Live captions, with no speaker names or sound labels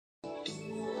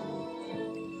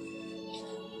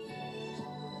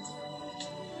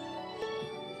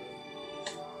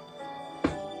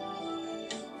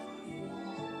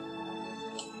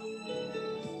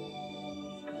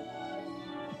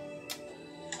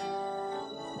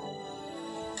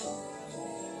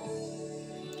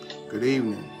Good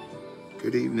evening.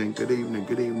 Good evening. Good evening.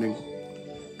 Good evening.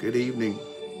 Good evening.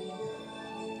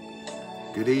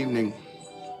 Good evening.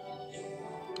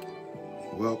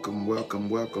 Welcome, welcome,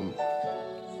 welcome.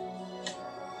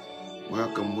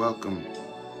 Welcome, welcome.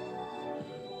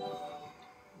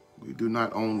 We do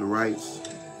not own the rights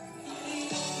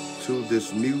to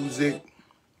this music.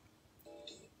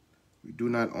 We do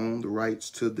not own the rights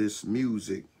to this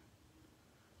music.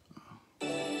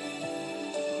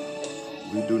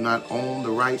 We do not own the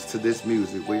rights to this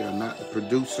music. We are not the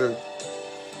producer.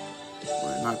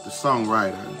 We're not the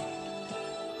songwriter.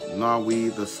 Nor are we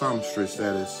the songstress,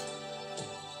 that is.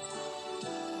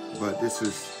 But this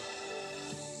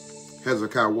is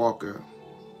Hezekiah Walker.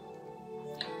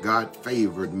 God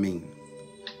favored me.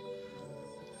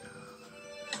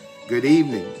 Good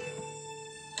evening.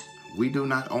 We do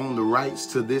not own the rights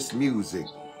to this music,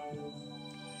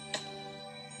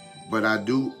 but I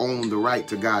do own the right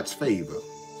to God's favor.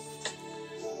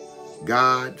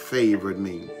 God favored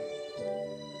me.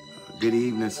 Good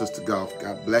evening, Sister Golf.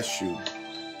 God bless you.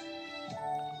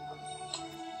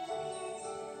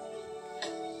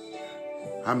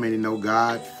 How many know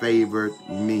God favored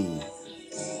me?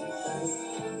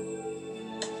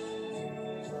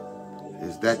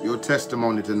 Is that your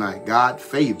testimony tonight? God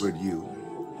favored you.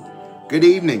 Good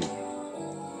evening.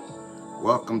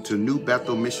 Welcome to New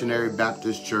Bethel Missionary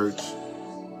Baptist Church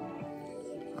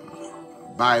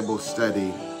Bible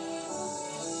study.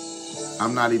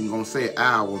 I'm not even going to say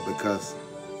hour because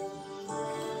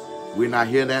we're not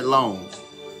here that long.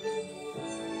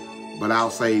 But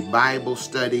I'll say Bible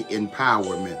study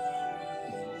empowerment.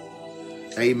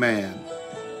 Amen.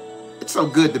 It's so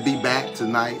good to be back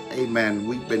tonight. Amen.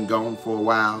 We've been gone for a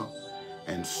while.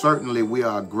 And certainly we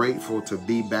are grateful to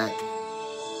be back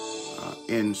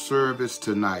in service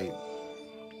tonight.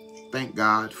 Thank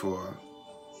God for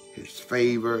his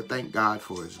favor. Thank God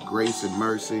for his grace and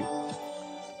mercy.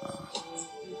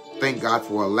 Thank God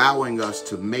for allowing us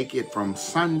to make it from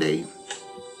Sunday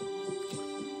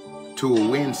to a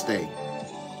Wednesday.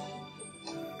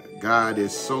 God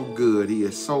is so good. He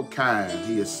is so kind.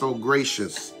 He is so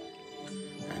gracious.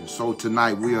 And so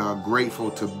tonight we are grateful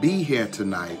to be here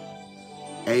tonight.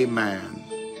 Amen.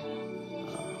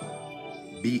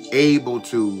 Be able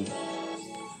to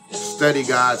study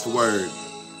God's word.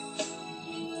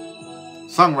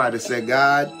 Songwriter said,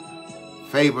 God,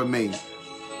 favor me.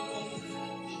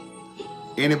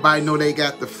 Anybody know they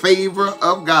got the favor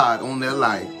of God on their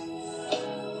life?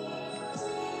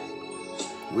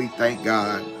 We thank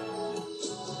God.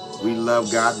 We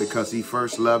love God because he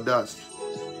first loved us.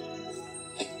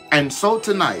 And so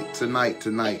tonight,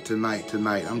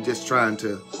 I'm just trying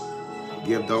to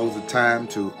give those a time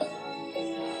to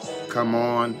come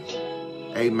on.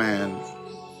 Amen.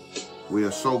 We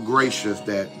are so gracious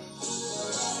that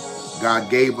God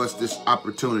gave us this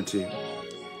opportunity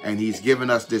and he's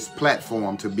given us this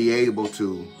platform to be able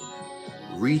to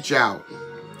reach out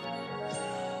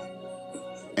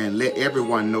and let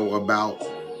everyone know about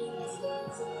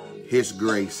his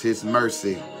grace, his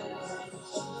mercy,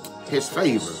 his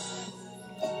favor,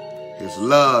 his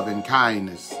love and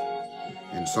kindness.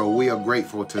 And so we are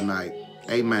grateful tonight.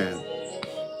 Amen.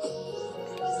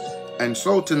 And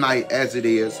so tonight, as it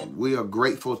is, we are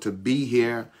grateful to be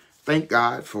here. Thank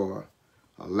God for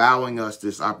allowing us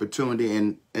this opportunity.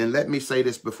 And let me say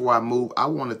this before I move. I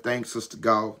want to thank Sister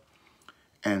Golf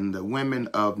and the women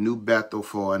of New Bethel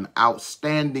for an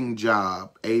outstanding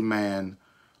job. Amen.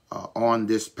 On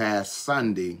this past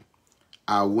Sunday,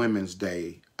 our Women's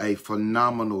Day, a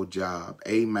phenomenal job.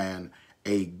 Amen.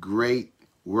 A great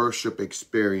worship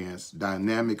experience,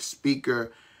 dynamic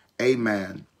speaker.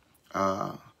 Amen.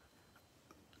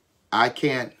 I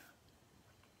can't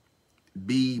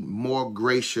be more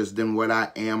gracious than what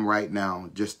I am right now,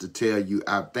 just to tell you,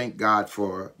 I thank God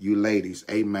for you ladies.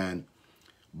 Amen.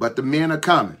 But the men are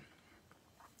coming.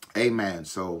 Amen.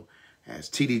 So as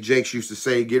T.D. Jakes used to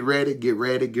say, get ready, get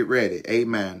ready, get ready.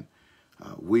 Amen.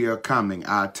 We are coming.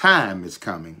 Our time is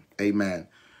coming. Amen.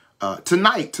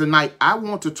 Tonight, I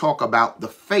want to talk about the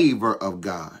favor of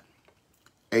God.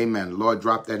 Amen. Lord,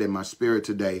 drop that in my spirit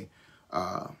today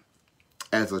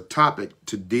as a topic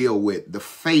to deal with the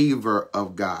favor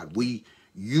of God. We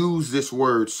use this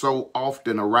word so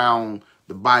often around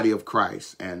the body of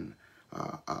Christ. And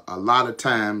a lot of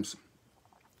times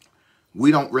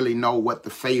we don't really know what the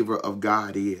favor of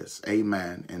God is.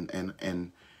 Amen.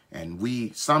 And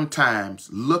we sometimes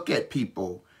look at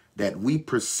people that we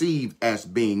perceive as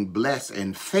being blessed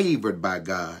and favored by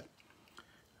God,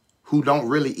 who don't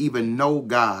really even know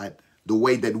God the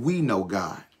way that we know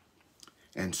God.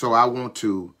 And so I want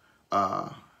to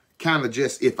kind of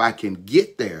just, if I can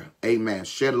get there, amen,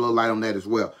 shed a little light on that as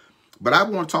well. But I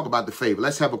want to talk about the favor.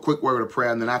 Let's have a quick word of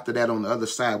prayer. And then after that, on the other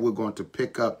side, we're going to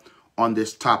pick up on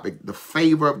this topic, the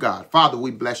favor of God. Father, we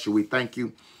bless you. We thank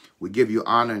you. We give you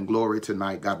honor and glory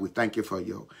tonight, God. We thank you for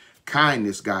your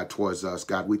kindness, God, towards us,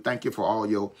 God. We thank you for all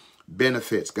your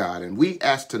benefits, God. And we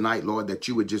ask tonight, Lord, that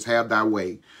you would just have thy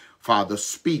way. Father,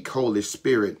 speak, Holy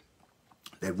Spirit,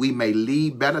 that we may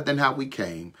leave better than how we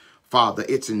came. Father,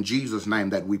 it's in Jesus' name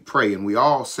that we pray. And we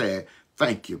all say,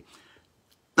 thank you.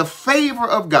 The favor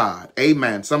of God.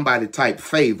 Amen. Somebody type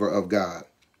favor of God.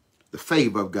 The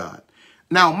favor of God.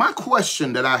 Now, my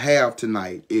question that I have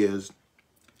tonight is,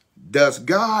 does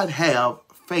God have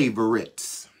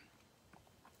favorites?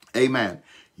 Amen.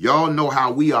 Y'all know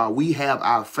how we are. We have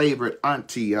our favorite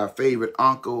auntie, our favorite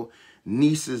uncle,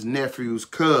 nieces, nephews,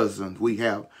 cousins. We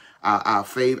have our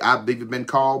favorite. I've been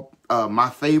called my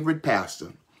favorite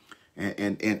pastor.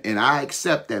 And I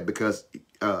accept that because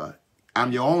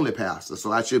I'm your only pastor,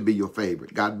 so I should be your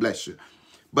favorite. God bless you.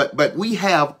 But we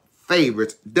have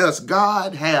favorites. Does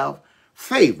God have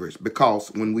favorites? Because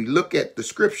when we look at the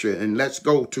scripture, and let's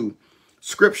go to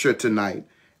scripture tonight,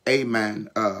 amen.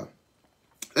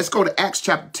 Let's go to Acts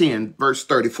chapter 10, verse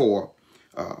 34.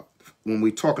 When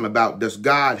we're talking about, does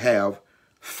God have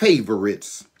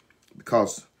favorites?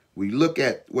 Because we look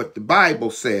at what the Bible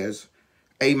says,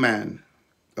 amen.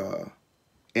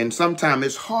 And sometimes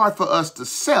it's hard for us to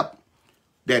accept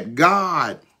that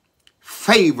God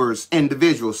favors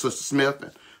individuals, Sister Smith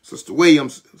and Sister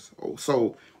Williams.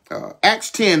 So Acts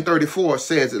 10:34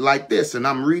 says it like this, and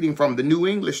I'm reading from the New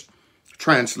English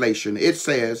translation. It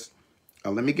says,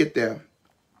 let me get there.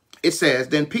 It says,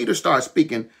 then Peter starts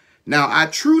speaking. Now, I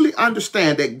truly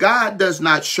understand that God does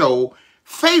not show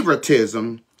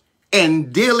favoritism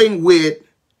in dealing with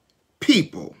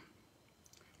people.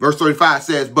 Verse 35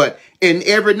 says, but in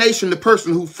every nation, the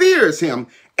person who fears him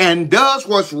and does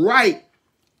what's right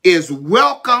is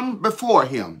welcome before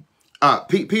him.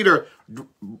 Peter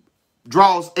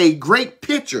draws a great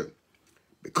picture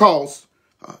because,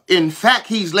 in fact,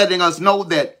 he's letting us know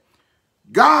that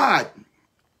God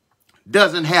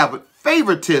doesn't have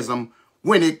favoritism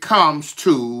when it comes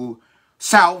to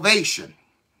salvation.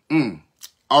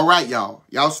 All right, y'all.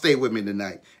 Y'all stay with me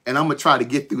tonight, and I'm going to try to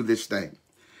get through this thing.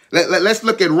 Let's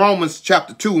look at Romans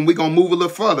chapter 2, and we're going to move a little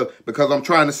further because I'm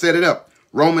trying to set it up.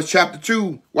 Romans chapter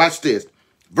 2, watch this.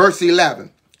 Verse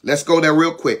 11. Let's go there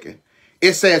real quick.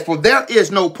 It says, for there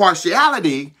is no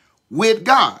partiality with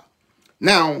God.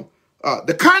 Now,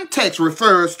 the context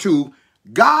refers to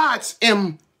God's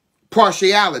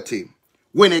impartiality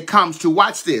when it comes to,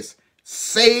 watch this,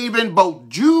 saving both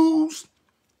Jews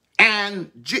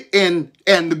and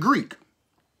the Greek.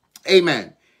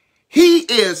 Amen. He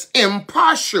is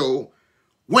impartial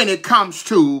when it comes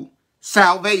to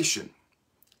salvation.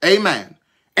 Amen.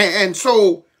 And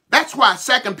so that's why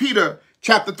 2 Peter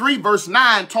chapter 3, verse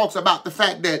 9 talks about the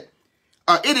fact that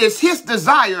it is his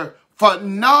desire for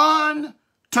none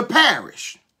to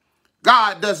perish.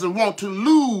 God doesn't want to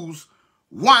lose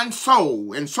one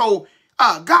soul. And so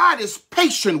God is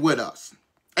patient with us.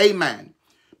 Amen.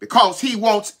 Because he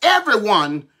wants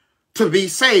everyone to be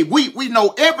saved. We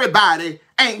know everybody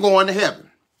ain't going to heaven.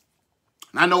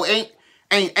 I know ain't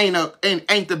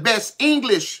the best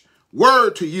English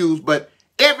word to use, but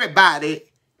everybody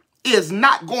is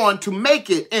not going to make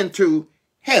it into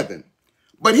heaven.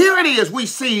 But here it is. We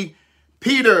see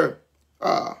Peter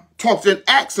talks in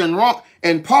Acts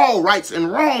and Paul writes in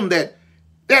Rome that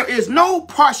there is no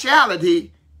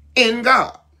partiality in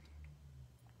God.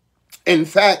 In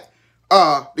fact,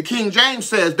 the King James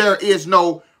says there is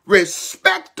no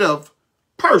respective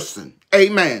person.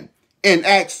 Amen. In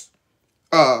Acts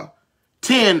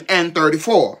 10 and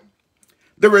 34.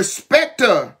 The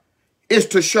respecter is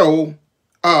to show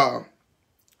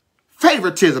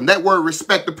favoritism. That word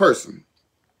respect the person.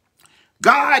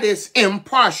 God is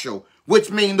impartial, which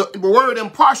means the word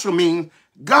impartial means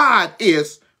God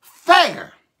is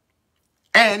fair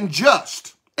and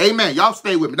just. Amen. Y'all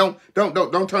stay with me. Don't turn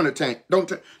the tank.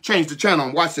 Don't change the channel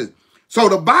and watch this. So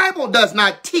the Bible does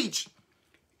not teach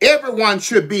everyone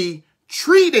should be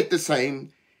treated the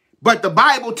same, but the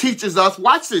Bible teaches us,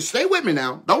 watch this, stay with me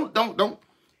now. Don't.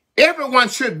 Everyone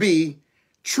should be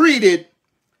treated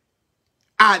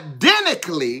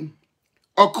identically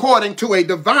according to a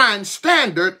divine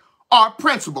standard or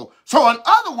principle. So in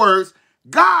other words,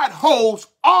 God holds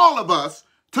all of us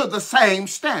to the same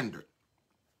standard.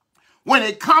 When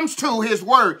it comes to his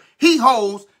word, he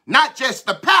holds not just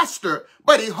the pastor,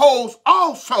 but he holds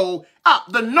also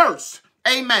the nurse.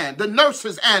 Amen. The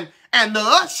nurses and the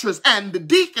ushers and the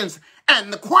deacons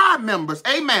and the choir members.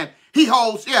 Amen. He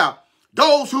holds,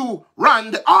 those who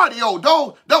run the audio,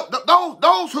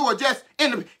 those who are just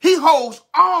in the, he holds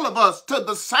all of us to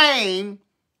the same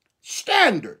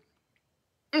standard.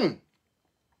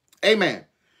 Amen.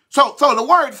 So the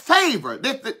word favor,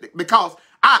 because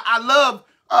I love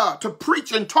to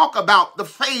preach and talk about the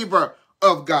favor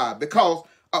of God, because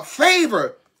a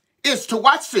favor is to,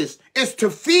 watch this, is to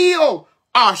feel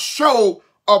or show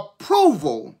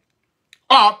approval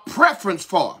or preference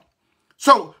for.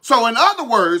 So in other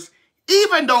words,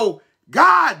 even though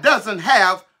God doesn't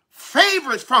have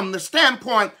favorites from the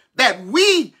standpoint that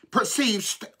we perceive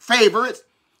favorites,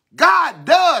 God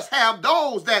does have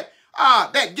those that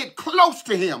get close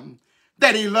to him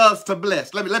that he loves to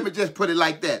bless. Let me just put it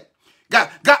like that.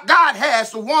 God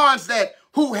has the ones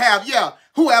who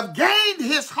have gained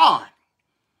his heart.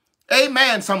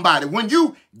 Amen, somebody. When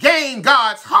you gain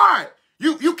God's heart,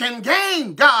 you can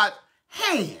gain God's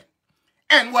hand.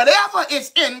 And whatever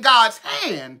is in God's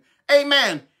hand,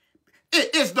 amen,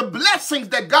 it is the blessings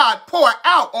that God pour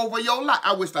out over your life.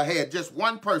 I wish I had just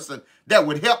one person that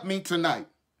would help me tonight.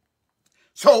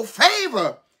 So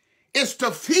favor is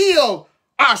to feel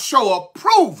or show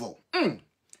approval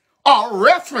or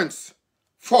reference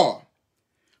for.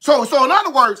 So in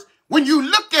other words, when you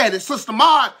look at it, Sister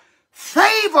Maud,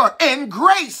 favor and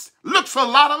grace looks a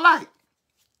lot alike.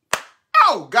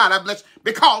 Oh, God, I bless you.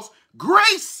 Because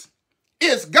grace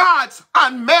is God's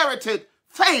unmerited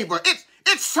favor.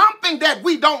 It's something that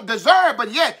we don't deserve,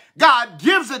 but yet God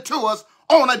gives it to us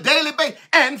on a daily basis.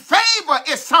 And favor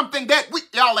is something that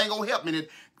y'all ain't gonna help me.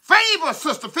 Favor,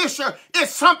 Sister Fisher, is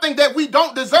something that we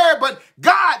don't deserve, but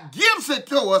God gives it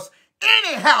to us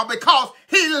anyhow because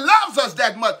he loves us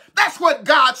that much. That's what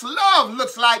God's love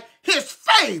looks like, his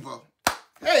favor.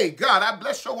 Hey, God, I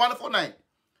bless your wonderful name.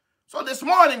 So this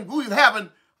morning, we were having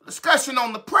a discussion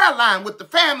on the prayer line with the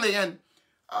family, and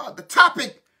the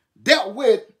topic dealt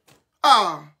with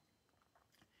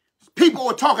people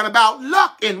were talking about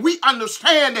luck, and we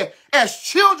understand that as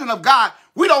children of God,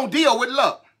 we don't deal with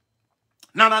luck.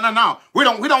 No. We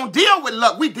don't deal with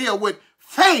luck. We deal with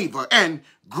favor and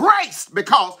grace,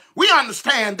 because we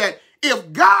understand that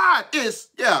if God is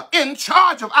in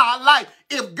charge of our life,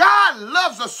 if God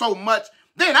loves us so much,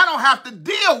 then I don't have to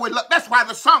deal with luck. That's why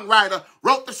the songwriter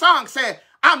wrote the song saying,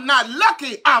 I'm not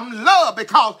lucky, I'm loved,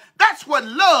 because that's what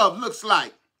love looks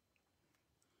like.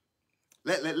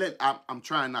 I'm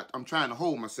trying to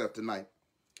hold myself tonight.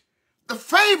 The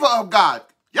favor of God,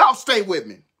 y'all stay with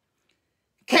me,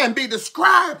 can be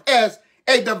described as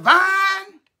a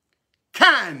divine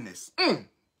kindness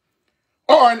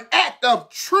or an act of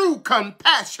true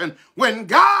compassion. When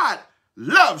God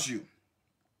loves you,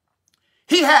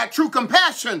 he had true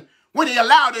compassion when he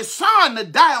allowed his son to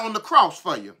die on the cross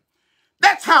for you.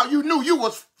 That's how you knew you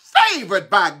was favored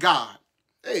by God.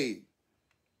 Hey.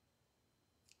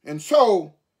 And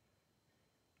so,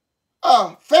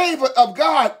 favor of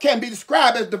God can be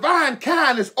described as divine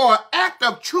kindness or act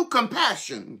of true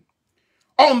compassion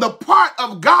on the part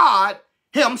of God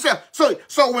himself.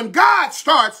 So when God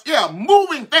starts,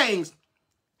 moving things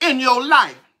in your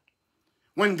life,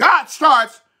 when God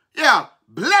starts,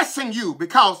 blessing you,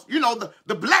 because,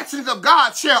 the blessings of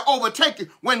God shall overtake you.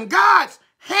 When God's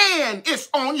hand is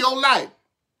on your life,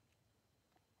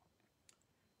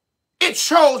 it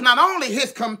shows not only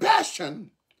his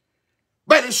compassion,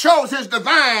 but it shows his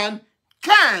divine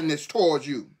kindness towards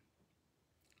you.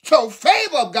 So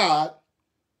favor of God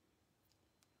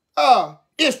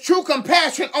is true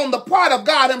compassion on the part of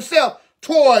God himself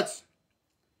towards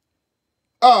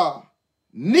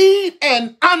need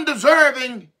and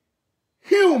undeserving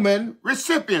human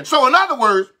recipients. So in other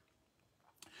words,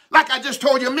 like I just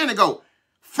told you a minute ago,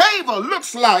 favor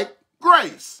looks like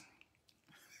grace.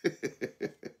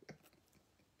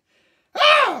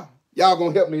 Y'all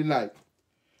gonna help me tonight.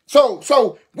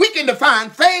 So we can define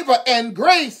favor and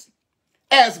grace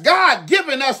as God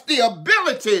giving us the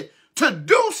ability to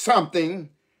do something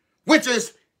which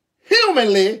is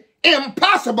humanly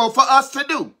impossible for us to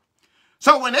do.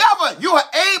 So whenever you are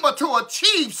able to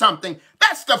achieve something,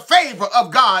 that's the favor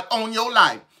of God on your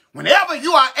life. Whenever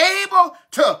you are able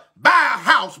to buy a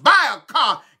house, buy a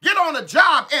car, get on a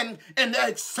job and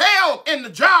excel in the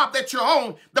job that you're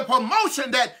on, the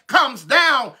promotion that comes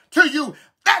down to you,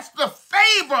 that's the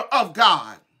favor of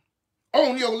God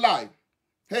on your life.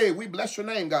 Hey, we bless your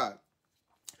name, God.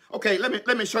 Okay,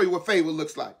 let me show you what favor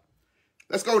looks like.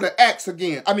 Let's go to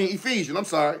Ephesians, I'm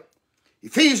sorry.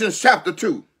 Ephesians chapter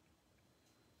 2.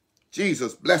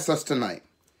 Jesus, bless us tonight.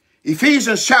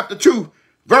 Ephesians chapter 2,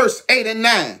 verse 8 and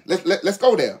 9. Let's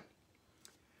go there.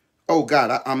 Oh,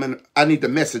 God, I need the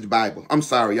Message Bible. I'm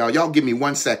sorry, y'all. Y'all give me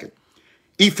 1 second.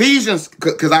 Ephesians,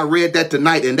 because I read that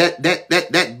tonight, and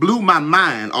that blew my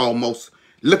mind almost,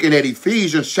 looking at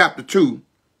Ephesians chapter 2.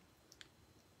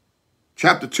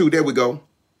 Chapter 2, there we go.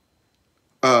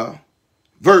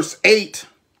 Verse 8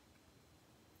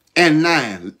 and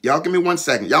 9. Y'all give me 1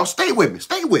 second. Y'all stay with me.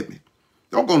 Stay with me.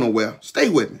 Don't go nowhere. Stay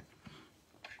with me.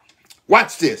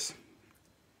 Watch this.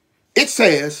 It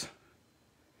says,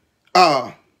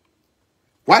 watch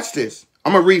this.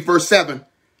 I'm going to read verse 7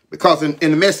 because in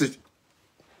the message,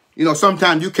 you know,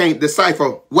 sometimes you can't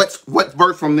decipher what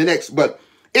verse from the next. But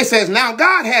it says, now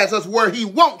God has us where he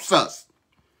wants us,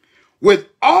 with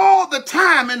all the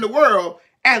time in the world,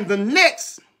 and the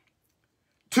next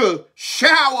to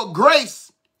shower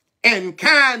grace and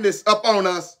kindness upon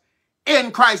us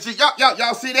in Christ Jesus.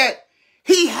 Y'all see that?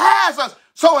 He has us.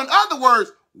 So in other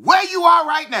words, where you are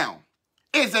right now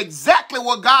is exactly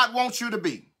what God wants you to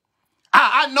be.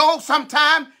 I know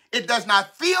sometimes it does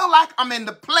not feel like I'm in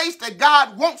the place that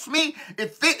God wants me.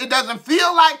 It doesn't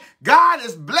feel like God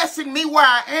is blessing me where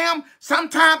I am.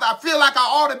 Sometimes I feel like I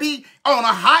ought to be on a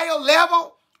higher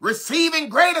level, receiving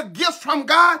greater gifts from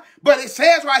God. But it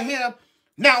says right here,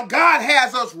 now God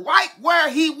has us right where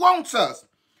he wants us,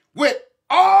 with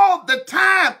all the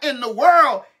time in the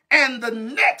world and the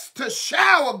next to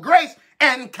shower grace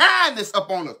and kindness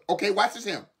upon us. Okay, watch this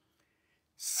here.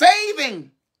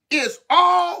 Saving is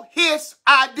all his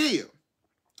idea.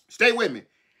 Stay with me.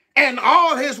 And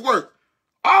all his work.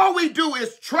 All we do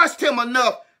is trust him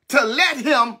enough to let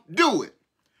him do it.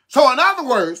 So in other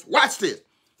words, watch this.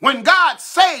 When God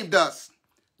saved us,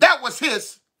 that was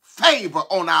his favor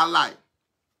on our life.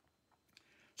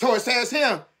 So it says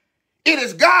here, it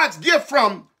is God's gift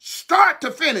from start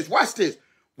to finish. Watch this.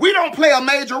 We don't play a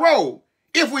major role.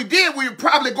 If we did, we would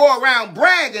probably go around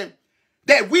bragging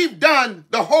that we've done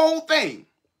the whole thing.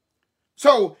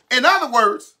 So, in other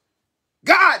words,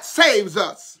 God saves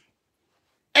us.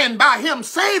 And by him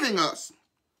saving us,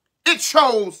 it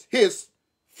shows his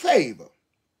favor.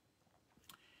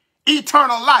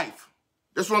 Eternal life,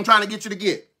 that's what I'm trying to get you to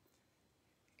get,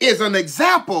 is an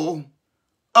example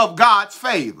of God's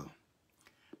favor.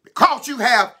 Because you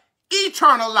have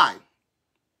eternal life.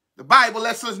 The Bible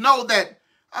lets us know that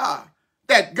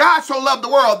that God so loved the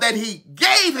world that he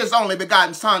gave his only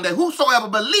begotten son, that whosoever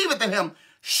believeth in him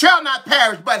shall not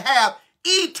perish but have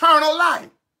eternal life.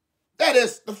 That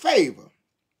is the favor.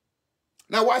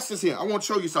 Now watch this here. I want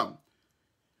to show you something.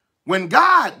 When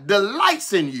God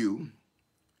delights in you,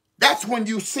 that's when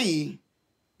you see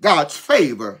God's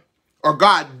favor, or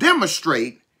God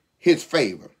demonstrate his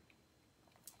favor.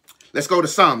 Let's go to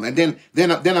Psalm, and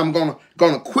then I'm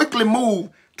gonna quickly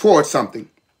move towards something.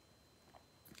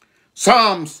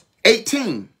 Psalms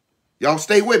 18. Y'all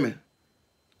stay with me.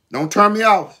 Don't turn me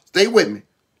off. Stay with me.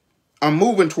 I'm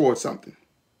moving towards something.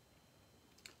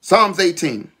 Psalms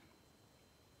 18.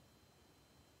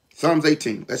 Psalms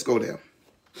 18. Let's go there.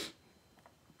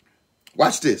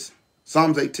 Watch this.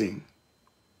 Psalms 18.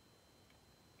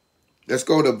 Let's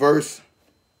go to verse.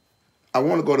 I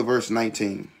want to go to verse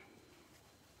 19.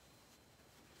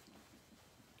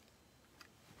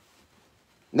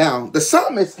 Now, the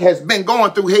psalmist has been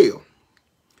going through hell.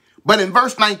 But in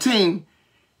verse 19,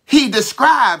 he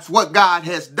describes what God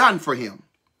has done for him.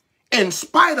 In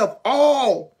spite of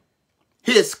all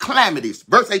his calamities.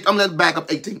 Verse 8, I'm going to back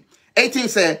up 18. 18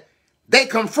 said, they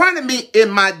confronted me in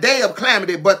my day of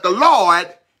calamity, but the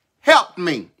Lord helped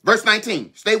me. Verse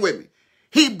 19, stay with me.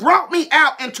 He brought me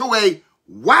out into a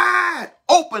wide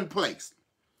open place.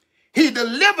 He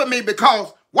delivered me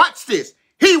because, watch this,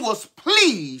 he was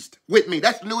pleased with me.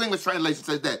 That's the New English translation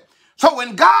says that. So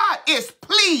when God is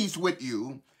pleased with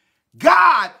you,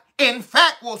 God, in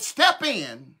fact, will step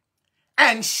in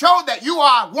and show that you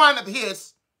are one of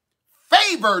his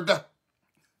favored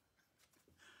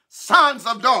sons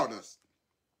or daughters.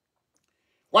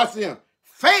 Watch this.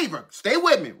 Favor, stay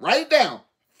with me, write it down.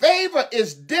 Favor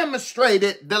is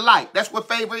demonstrated delight. That's what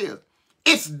favor is.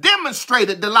 It's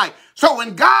demonstrated delight. So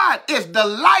when God is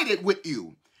delighted with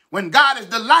you, when God is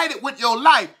delighted with your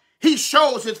life, he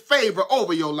shows his favor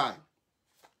over your life.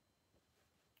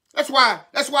 That's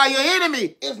why your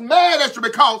enemy is mad at you,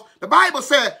 because the Bible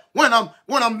said when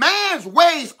a man's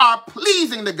ways are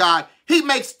pleasing to God, he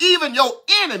makes even your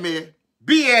enemy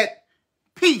be at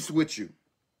peace with you.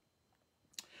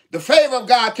 The favor of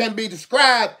God can be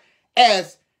described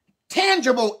as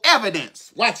tangible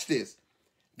evidence, watch this,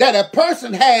 that a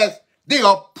person has the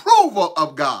approval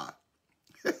of God.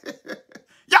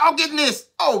 Y'all getting this?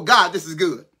 Oh, God, this is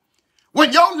good.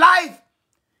 When your life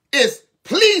is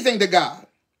pleasing to God,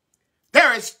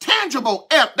 there is tangible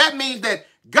evidence. That means that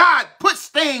God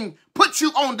puts you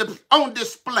on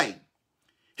display.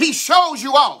 He shows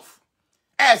you off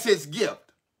as his gift.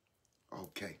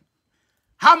 Okay.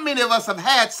 How many of us have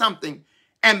had something,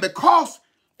 and because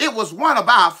it was one of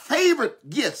our favorite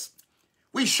gifts,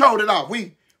 we showed it off.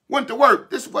 We went to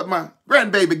work. This is what my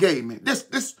grandbaby gave me. This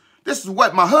is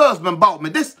what my husband bought me.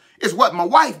 This is what my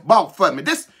wife bought for me.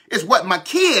 This is what my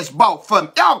kids bought for me.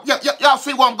 Y'all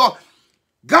see where I'm going?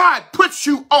 God puts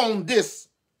you on this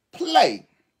play.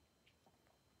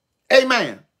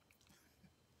 Amen.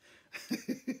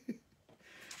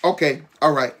 Okay,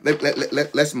 all right.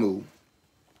 Let's move.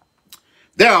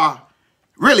 There are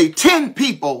really 10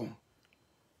 people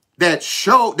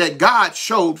that God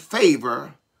showed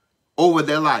favor over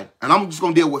their life. And I'm just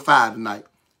going to deal with 5 tonight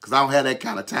because I don't have that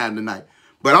kind of time tonight.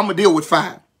 But I'm going to deal with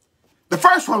 5. The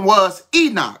first one was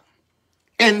Enoch.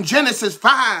 In Genesis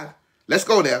 5, let's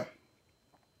go there.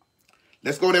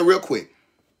 Let's go there real quick.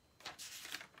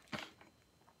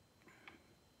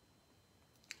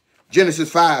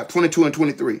 Genesis 5, 22 and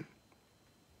 23.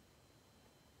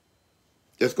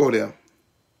 Let's go there.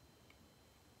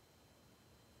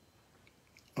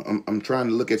 I'm trying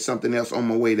to look at something else on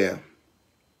my way there.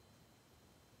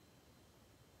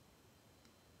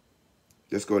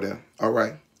 Let's go there. All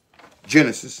right.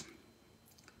 Genesis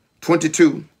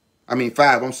 5,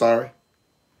 I'm sorry.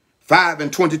 5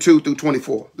 and 22 through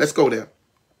 24. Let's go there.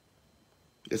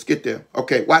 Let's get there.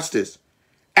 Okay, watch this.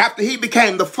 After he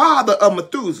became the father of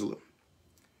Methuselah,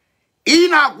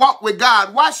 Enoch walked with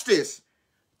God, watch this,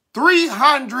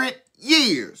 300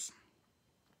 years.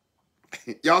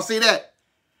 Y'all see that?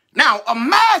 Now,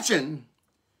 imagine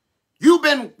you've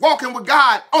been walking with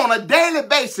God on a daily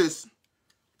basis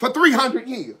for 300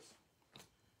 years.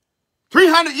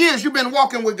 300 years you've been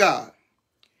walking with God.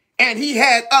 And he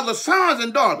had other sons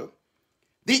and daughters.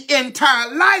 The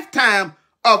entire lifetime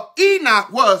of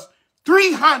Enoch was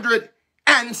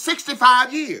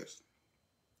 365 years.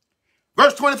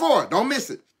 Verse 24, don't miss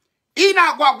it.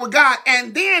 Enoch walked with God,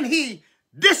 and then he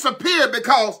disappeared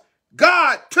because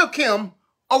God took him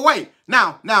away.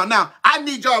 Now, I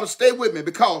need y'all to stay with me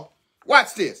because,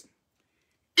 watch this.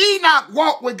 Enoch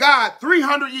walked with God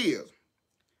 300 years.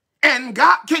 And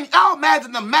God, can y'all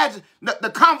imagine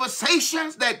the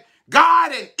conversations that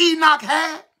God and Enoch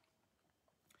had?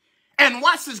 And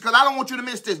watch this, because I don't want you to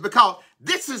miss this, because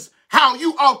this is how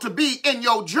you ought to be in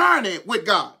your journey with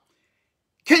God.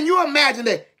 Can you imagine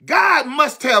that God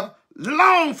must have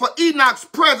longed for Enoch's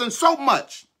presence so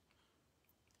much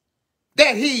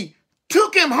that he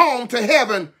took him home to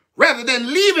heaven rather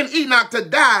than leaving Enoch to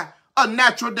die a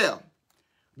natural death?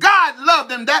 God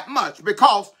loved him that much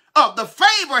because of the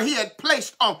favor he had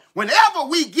placed on. Whenever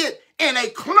we get in a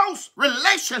close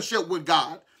relationship with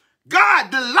God,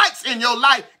 God delights in your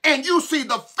life and you see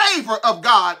the favor of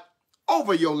God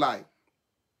over your life.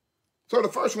 So the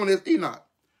first one is Enoch.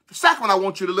 The second one I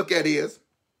want you to look at is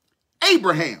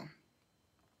Abraham.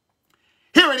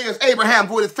 Here it is, Abraham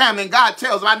with his family, and God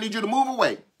tells him, I need you to move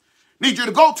away. Need you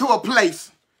to go to a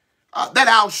place that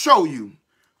I'll show you.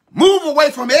 Move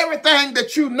away from everything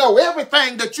that you know,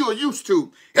 everything that you are used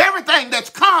to, everything that's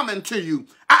common to you.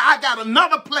 I got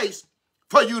another place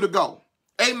for you to go.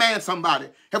 Amen, somebody.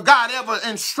 Have God ever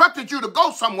instructed you to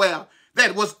go somewhere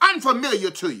that was unfamiliar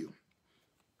to you?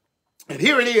 And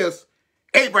here it is,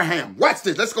 Abraham. Watch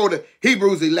this. Let's go to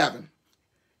Hebrews 11.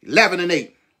 11 and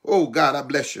 8. Oh, God, I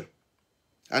bless you.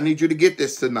 I need you to get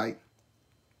this tonight.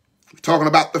 We're talking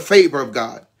about the favor of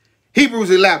God. Hebrews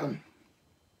 11.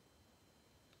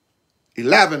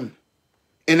 11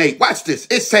 and 8. Watch this.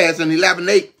 It says in 11 and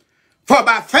 8, for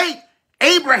by faith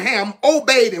Abraham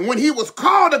obeyed, and when he was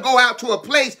called to go out to a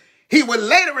place he would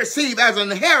later receive as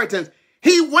an inheritance,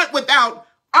 he went without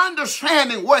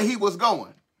understanding where he was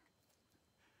going.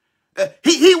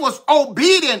 He was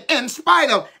obedient in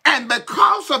spite of, and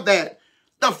because of that,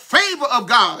 the favor of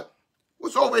God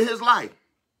was over his life.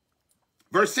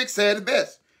 Verse 6 said it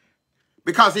best,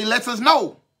 because he lets us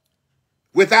know,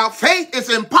 without faith, it's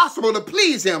impossible to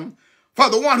please him, for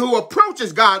the one who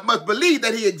approaches God must believe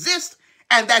that he exists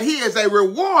and that he is a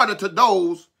rewarder to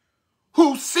those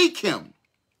who seek him.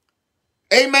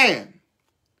 Amen.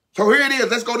 So here it is.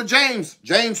 Let's go to James.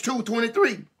 James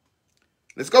 2:23.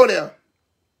 Let's go there.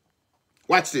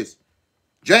 Watch this.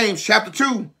 James chapter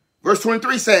 2, verse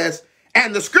 23 says,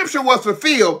 and the scripture was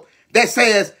fulfilled that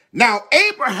says, now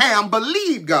Abraham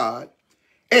believed God,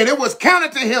 and it was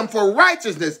counted to him for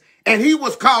righteousness, and he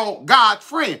was called God's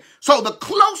friend. So the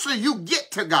closer you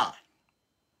get to God,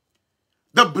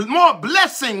 the more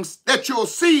blessings that you'll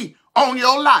see on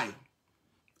your life.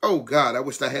 Oh, God, I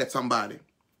wish I had somebody.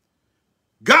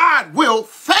 God will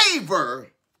favor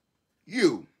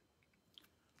you.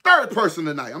 Third person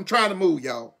tonight, I'm trying to move,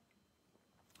 y'all,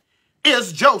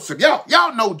 is Joseph.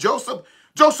 Y'all know Joseph.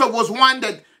 Joseph was one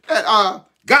that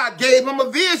God gave him a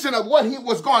vision of what he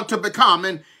was going to become.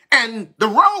 And the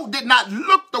road did not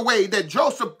look the way that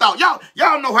Joseph thought.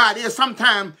 Y'all know how it is.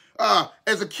 Sometimes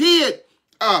as a kid,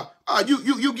 I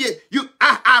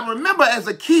remember as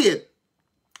a kid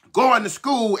going to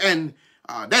school, and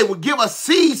they would give us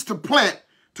seeds to plant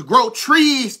to grow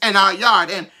trees in our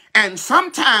yard. And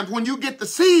sometimes when you get the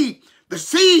seed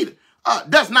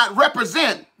does not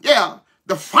represent,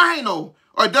 the final,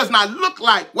 or it does not look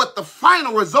like what the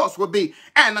final results will be.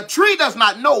 And the tree does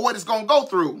not know what it's going to go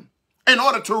through in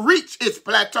order to reach its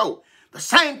plateau. The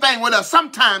same thing with us.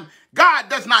 Sometimes God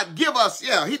does not give us,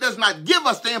 he does not give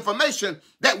us the information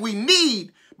that we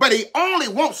need, but he only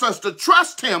wants us to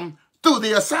trust him through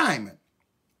the assignment.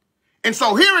 And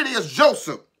so here it is,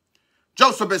 Joseph.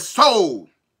 Joseph is sold.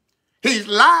 He's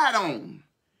lied on.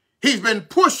 He's been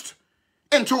pushed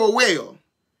into a well.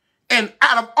 And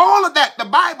out of all of that, the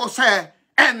Bible said,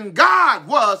 and God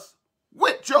was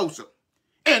with Joseph.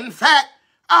 In fact,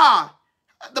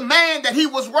 the man that he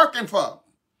was working for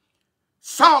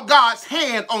saw God's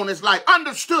hand on his life,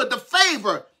 understood the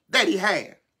favor that he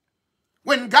had.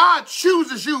 When God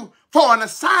chooses you for an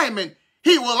assignment,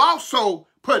 he will also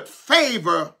put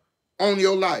favor on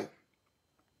your life.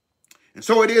 And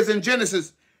so it is in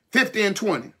Genesis 50 and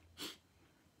 20.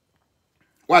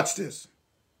 Watch this.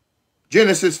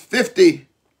 Genesis 50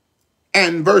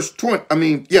 and verse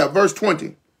 20. Verse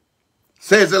 20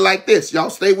 says it like this. Y'all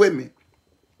stay with me.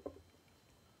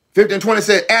 50 and 20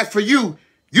 said, as for you,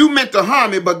 you meant to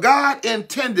harm me, but God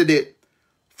intended it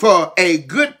for a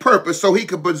good purpose so he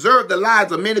could preserve the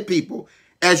lives of many people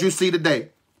as you see today.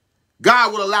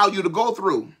 God will allow you to go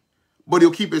through, but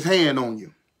he'll keep his hand on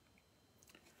you.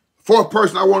 Fourth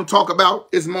person I want to talk about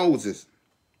is Moses.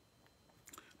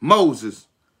 Moses,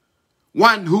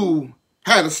 one who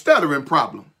had a stuttering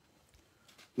problem.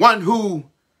 One who,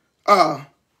 God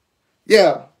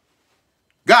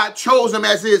chose him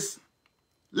as his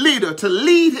leader to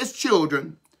lead his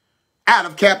children out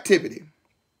of captivity.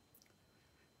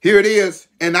 Here it is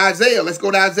in Isaiah. Let's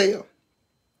go to Isaiah.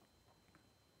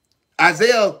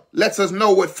 Isaiah lets us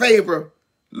know what favor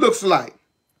looks like.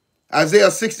 Isaiah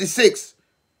 66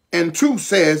 and 2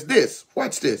 says this.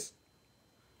 Watch this.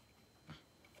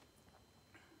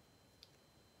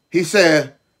 He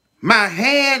said, my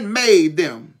hand made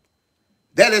them.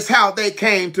 That is how they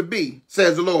came to be,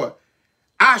 says the Lord.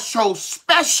 I show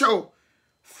special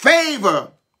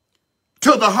favor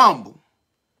to the humble.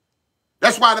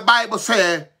 That's why the Bible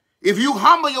said, if you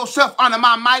humble yourself under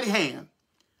my mighty hand,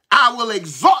 I will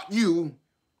exalt you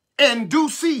in due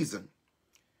season.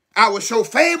 I will show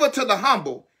favor to the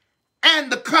humble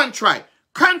and the contrite.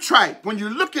 Contrite, when you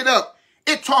look it up,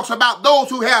 it talks about those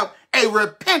who have a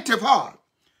repentive heart.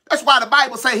 That's why the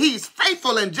Bible says he's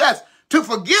faithful and just to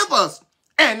forgive us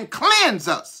and cleanse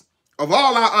us of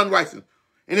all our unrighteousness.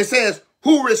 And it says,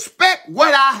 who respect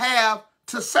what I have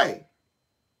to say.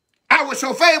 I will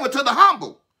show favor to the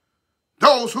humble,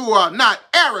 those who are not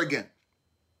arrogant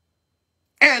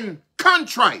and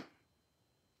contrite,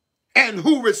 and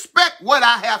who respect what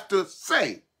I have to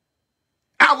say.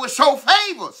 I will show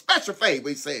favor, special favor,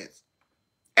 he says.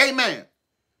 Amen.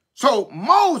 So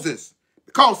Moses,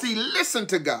 because he listened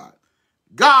to God,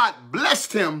 God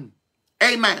blessed him,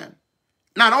 amen.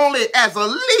 Not only as a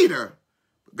leader,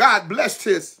 God blessed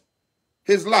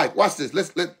his life. Watch this.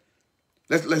 Let's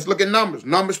look at Numbers.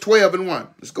 Numbers 12 and 1.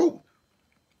 Let's go.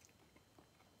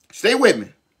 Stay with me.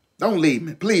 Don't leave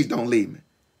me. Please don't leave me.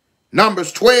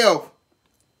 Numbers 12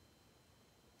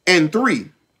 and 3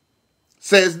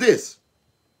 says this.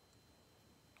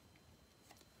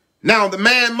 Now the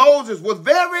man Moses was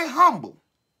very humble,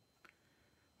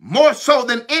 more so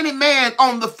than any man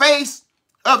on the face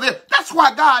of it. That's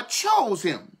why God chose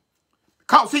him,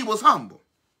 because he was humble.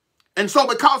 And so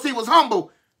because he was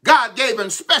humble, God gave him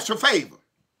special favor.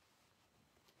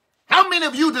 How many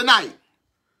of you tonight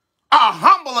are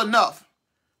humble enough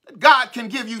that God can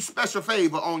give you special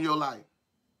favor on your life?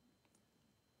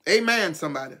 Amen,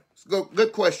 somebody. Let's go.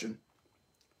 Good question.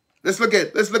 Let's look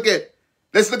at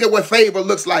what favor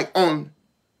looks like on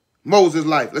Moses'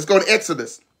 life. Let's go to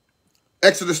Exodus.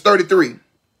 Exodus 33.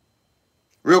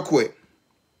 Real quick.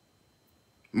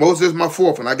 Moses is my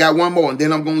fourth one. I got one more and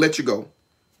then I'm going to let you go.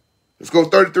 Let's go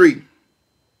 33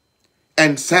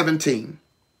 and 17.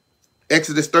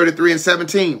 Exodus 33 and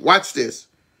 17. Watch this.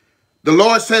 The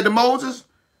Lord said to Moses,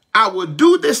 I will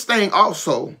do this thing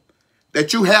also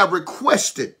that you have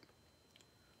requested,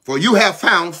 for you have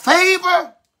found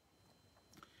favor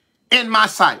in my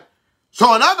sight.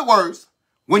 So in other words,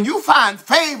 when you find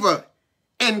favor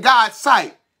in God's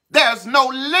sight, there's no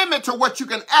limit to what you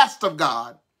can ask of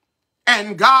God.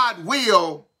 And God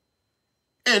will,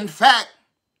 in fact,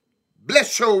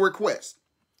 bless your request.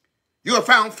 You have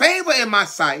found favor in my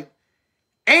sight,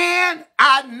 and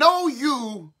I know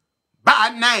you by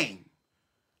name.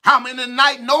 How many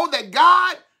tonight know that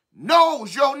God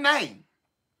knows your name?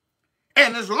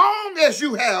 And as long as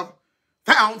you have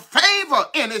found favor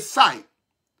in his sight,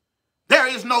 there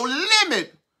is no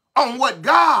limit on what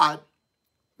God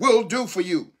will do for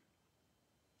you.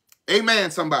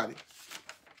 Amen, somebody.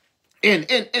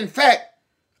 In fact,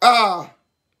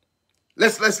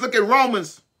 let's look at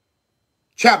Romans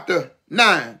chapter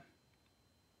 9.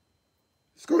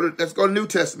 Let's go to New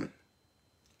Testament.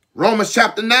 Romans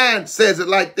chapter 9 says it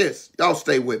like this. Y'all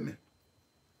stay with me.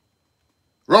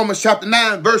 Romans chapter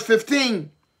 9 verse 15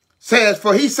 says,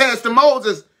 for he says to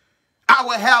Moses, I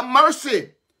will have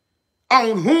mercy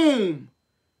on whom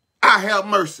I have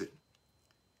mercy,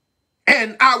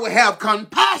 and I will have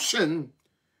compassion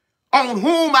on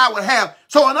whom I would have.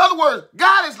 So in other words,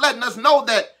 God is letting us know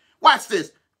that, watch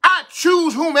this, I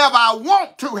choose whomever I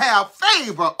want to have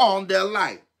favor on their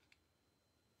life.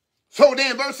 So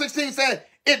then verse 16 says,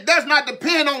 it does not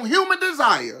depend on human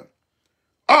desire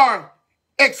or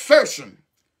exertion,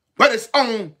 but it's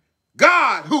on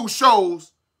God who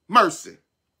shows mercy.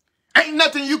 Ain't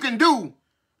nothing you can do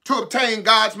to obtain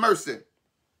God's mercy.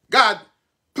 God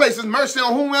places mercy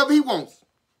on whomever he wants.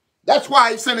 That's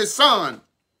why he sent his son.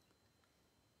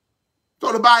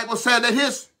 So the Bible said that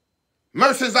his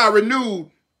mercies are renewed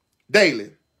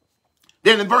daily.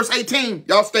 Then in verse 18,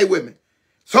 y'all stay with me.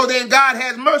 So then God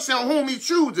has mercy on whom he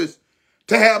chooses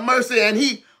to have mercy, and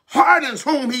he hardens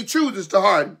whom he chooses to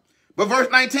harden. But verse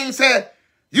 19 said,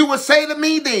 you would say to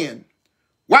me then,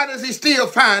 why does he still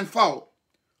find fault?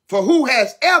 For who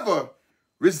has ever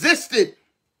resisted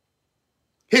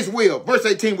his will? Verse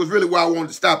 18 was really where I wanted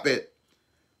to stop at.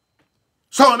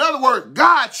 So in other words,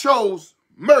 God shows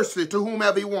mercy to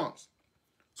whomever he wants.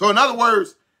 So in other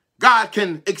words, God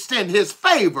can extend his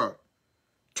favor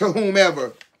to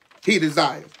whomever he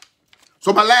desires.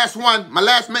 So my last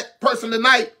person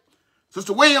tonight,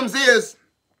 Sister Williams, is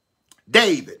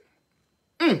David.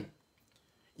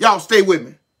 Y'all stay with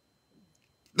me.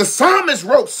 The psalmist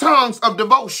wrote songs of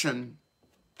devotion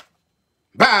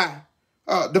by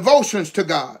devotions to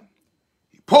God.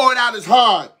 He poured out his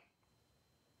heart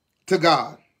to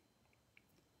God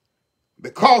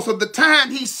because of the time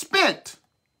he spent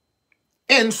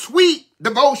in sweet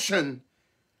devotion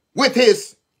with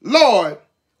his Lord.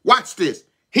 Watch this.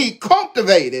 He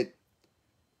cultivated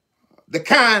the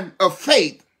kind of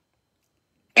faith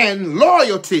and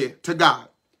loyalty to God.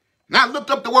 Now, I looked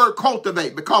up the word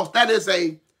cultivate because that is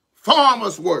a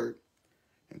farmer's word.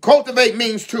 And cultivate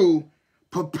means to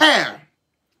prepare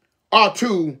or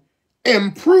to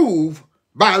improve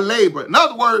by labor. In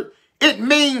other words, it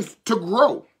means to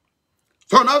grow.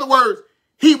 So in other words,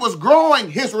 he was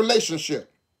growing his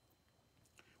relationship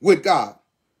with God.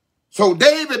 So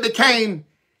David became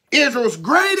Israel's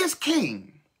greatest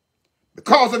king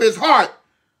because of his heart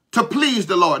to please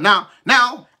the Lord. Now,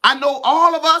 I know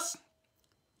all of us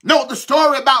know the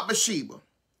story about Bathsheba.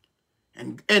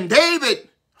 And David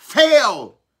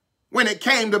failed when it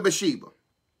came to Bathsheba.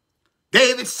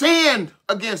 David sinned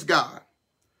against God.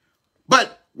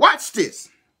 But watch this.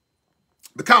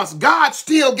 Because God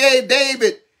still gave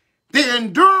David the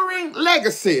enduring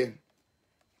legacy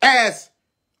as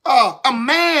a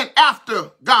man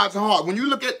after God's heart. When you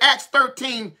look at Acts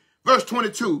 13, verse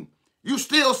 22, you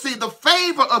still see the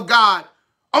favor of God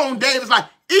on David's life.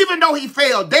 Even though he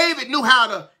failed, David knew how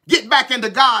to get back into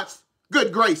God's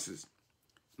good graces.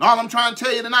 And all I'm trying to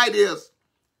tell you tonight is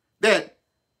that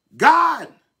God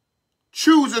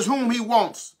chooses whom he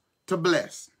wants to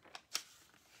bless.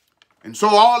 And so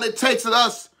all it takes of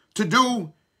us to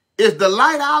do is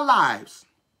delight our lives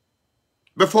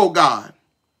before God,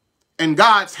 and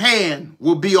God's hand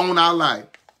will be on our life.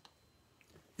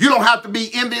 You don't have to be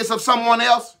envious of someone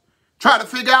else, try to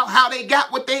figure out how they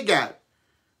got what they got.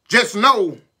 Just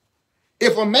know,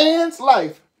 if a man's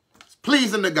life is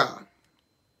pleasing to God,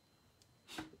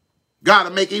 God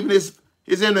will make even his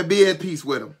enemy be at peace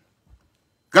with him.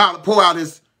 God will pour out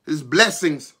his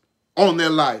blessings on their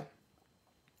life.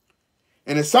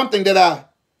 And it's something that I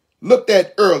looked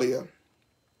at earlier.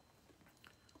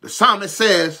 The psalmist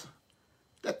says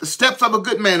that the steps of a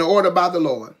good man are ordered by the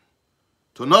Lord.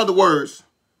 So in other words,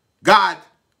 God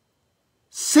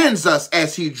sends us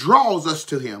as he draws us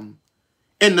to him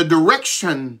in the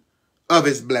direction of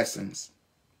his blessings.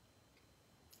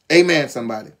 Amen,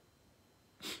 somebody.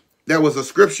 There was a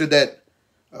scripture that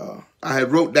I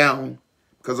had wrote down,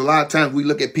 because a lot of times we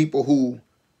look at people who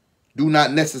do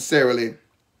not necessarily,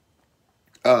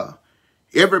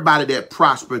 everybody that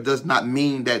prospers does not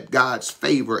mean that God's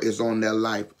favor is on their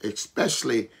life,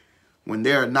 especially when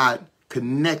they're not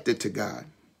connected to God.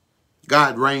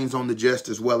 God reigns on the just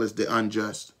as well as the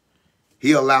unjust.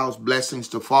 He allows blessings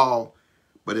to fall,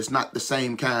 but it's not the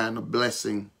same kind of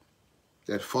blessing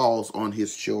that falls on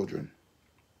his children.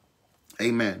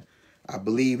 Amen. I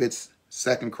believe it's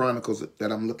 2 Chronicles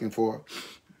that I'm looking for,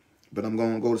 but I'm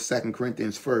going to go to 2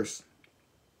 Corinthians first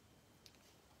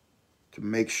to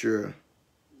make sure.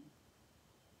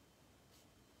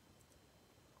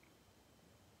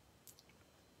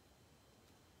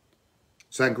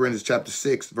 Second Corinthians chapter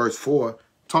 6, verse 4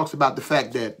 talks about the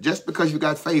fact that just because you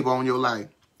got favor on your life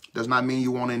does not mean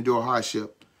you won't endure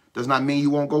hardship. Does not mean you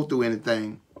won't go through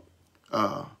anything.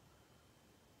 But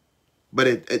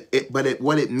what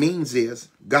it means is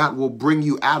God will bring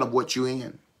you out of what you're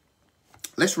in.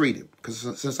 Let's read it,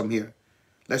 because since I'm here,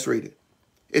 let's read it.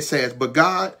 It says, but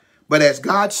as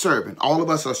God's servant, all of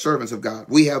us are servants of God.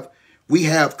 We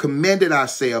have commended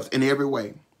ourselves in every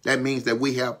way. That means that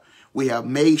we have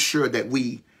made sure that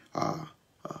we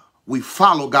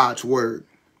follow God's word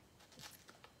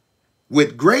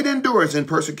with great endurance in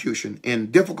persecution,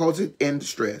 in difficulty, in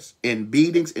distress, in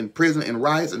beatings, in prison, in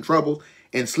riots and troubles,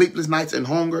 in sleepless nights and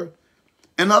hunger.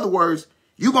 In other words,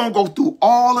 you're going to go through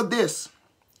all of this.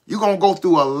 You're going to go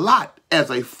through a lot as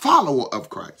a follower of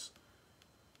Christ.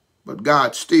 But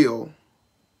God still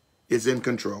is in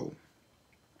control.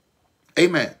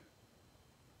 Amen.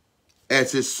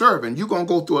 As his servant, you're going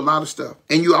to go through a lot of stuff.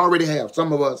 And you already have,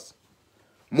 some of us,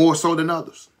 more so than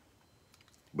others.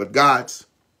 But God's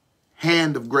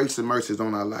hand of grace and mercy is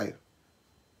on our life.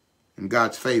 And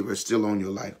God's favor is still on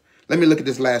your life. Let me look at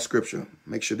this last scripture.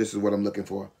 Make sure this is what I'm looking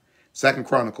for. 2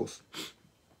 Chronicles.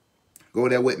 Go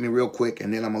there with me real quick,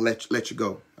 and then I'm going to let you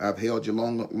go. I've held you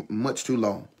much too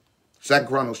long. 2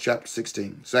 Chronicles chapter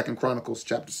 16. 2 Chronicles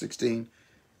chapter 16,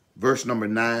 verse number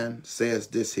 9 says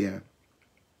this here.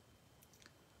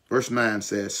 Verse 9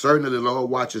 says, certainly the Lord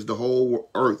watches the whole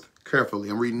earth carefully.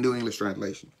 I'm reading New English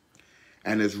translation.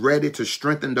 And is ready to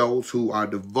strengthen those who are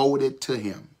devoted to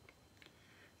him.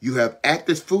 You have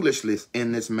acted foolishly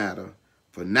in this matter.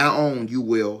 From now on, you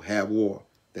will have war.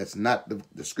 That's not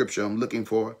the scripture I'm looking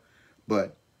for.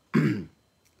 But the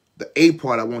A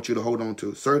part I want you to hold on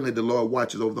to. Certainly the Lord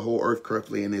watches over the whole earth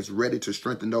carefully and is ready to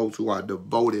strengthen those who are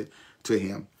devoted to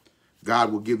him.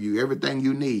 God will give you everything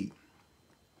you need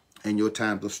in your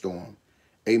times of storm.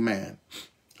 Amen.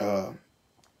 The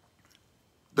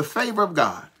favor of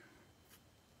God.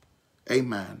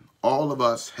 Amen. All of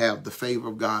us have the favor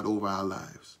of God over our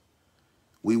lives.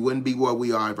 We wouldn't be where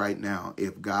we are right now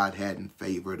if God hadn't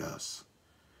favored us.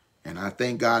 And I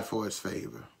thank God for his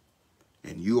favor.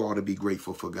 And you ought to be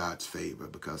grateful for God's favor,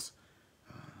 because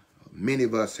many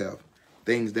of us have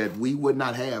things that we would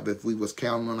not have if we was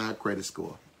counting on our credit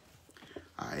score,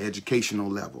 our educational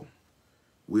level.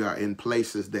 We are in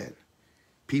places that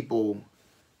people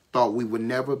thought we would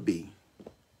never be.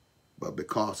 But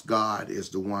because God is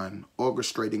the one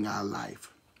orchestrating our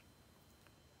life,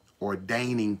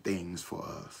 ordaining things for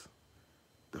us,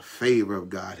 the favor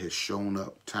of God has shown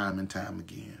up time and time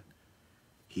again.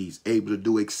 He's able to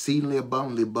do exceedingly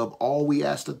abundantly above all we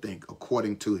ask to think,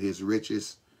 according to his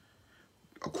riches,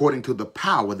 according to the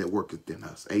power that worketh in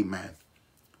us. Amen.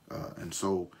 And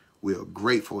so we are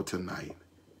grateful tonight.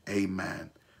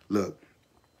 Amen. Look,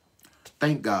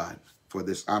 thank God for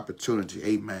this opportunity.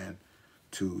 Amen.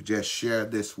 To just share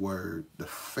this word, the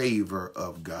favor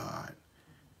of God.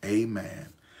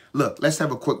 Amen. Look, let's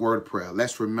have a quick word of prayer.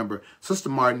 Let's remember, Sister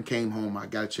Martin came home. I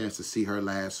got a chance to see her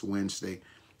last Wednesday.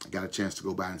 I got a chance to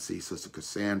go by and see Sister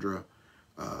Cassandra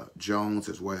Jones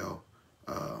as well.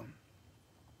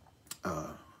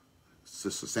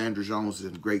 Sister Sandra Jones is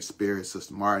in great spirits.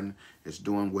 Sister Martin is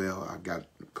doing well. I got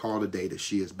a call today that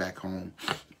she is back home.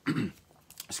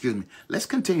 Excuse me. Let's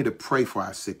continue to pray for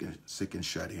our sick and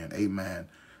shut in. Amen.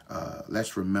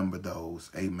 Let's remember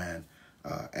those. Amen.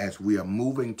 As we are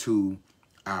moving to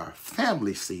our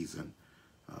family season,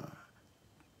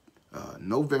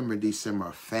 November and December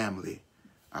are family.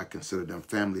 I consider them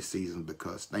family season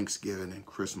because Thanksgiving and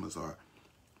Christmas are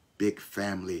big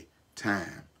family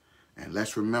time. And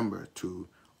let's remember to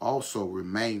also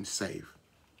remain safe.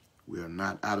 We are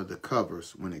not out of the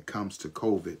covers when it comes to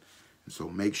COVID. And so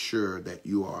make sure that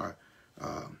you are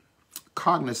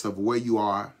cognizant of where you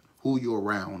are, who you're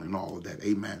around, and all of that.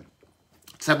 Amen.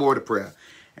 Let's have a word of prayer,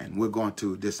 and we're going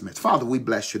to dismiss. Father, we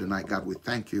bless you tonight. God, we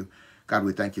thank you. God,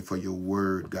 we thank you for your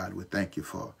word. God, we thank you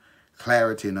for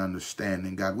clarity and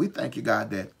understanding. God, we thank you,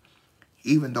 God, that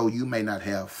even though you may not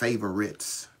have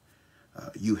favorites,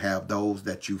 you have those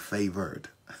that you favored.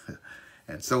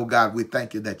 And so, God, we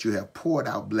thank you that you have poured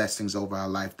out blessings over our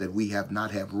life that we have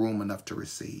not had room enough to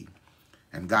receive.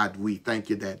 And God, we thank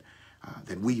you that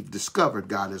that we've discovered,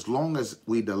 God, as long as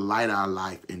we delight our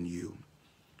life in you,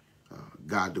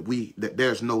 God, that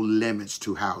there's no limits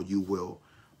to how you will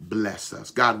bless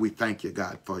us. God, we thank you,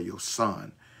 God, for your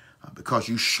son, because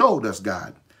you showed us,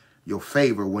 God, your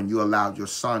favor when you allowed your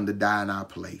son to die in our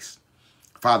place.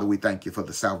 Father, we thank you for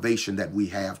the salvation that we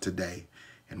have today.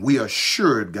 And we are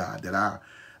assured, God, that our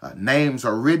names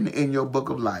are written in your book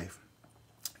of life.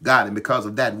 God, and because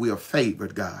of that, we are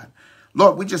favored, God.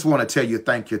 Lord, we just want to tell you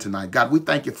thank you tonight. God, we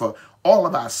thank you for all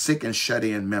of our sick and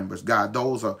shut-in members. God,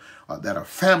 those that are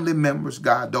family members.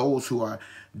 God, those who are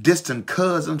distant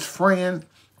cousins, friends.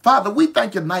 Father, we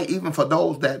thank you tonight even for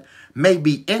those that may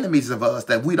be enemies of us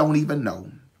that we don't even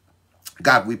know.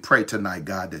 God, we pray tonight,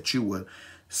 God, that you will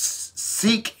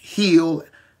seek, heal,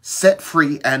 set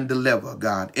free, and deliver,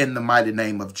 God, in the mighty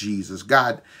name of Jesus.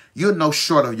 God, you're no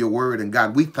short of your word, and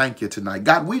God, we thank you tonight.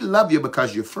 God, we love you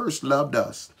because you first loved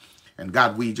us. And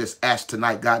God, we just ask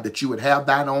tonight, God, that you would have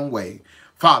thine own way.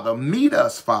 Father, meet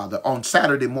us, Father, on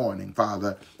Saturday morning,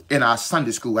 Father, in our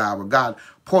Sunday school hour. God,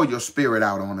 pour your spirit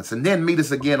out on us. And then meet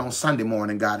us again on Sunday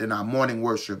morning, God, in our morning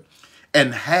worship.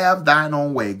 And have thine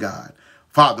own way, God.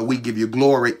 Father, we give you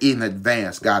glory in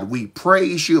advance, God. We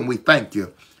praise you and we thank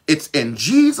you. It's in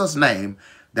Jesus' name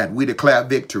that we declare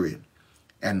victory.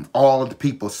 And all the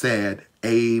people said,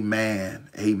 amen,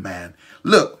 amen.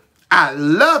 Look, I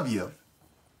love you.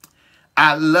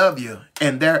 I love you.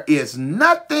 And there is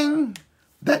nothing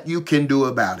that you can do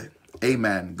about it.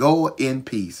 Amen. Go in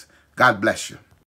peace. God bless you.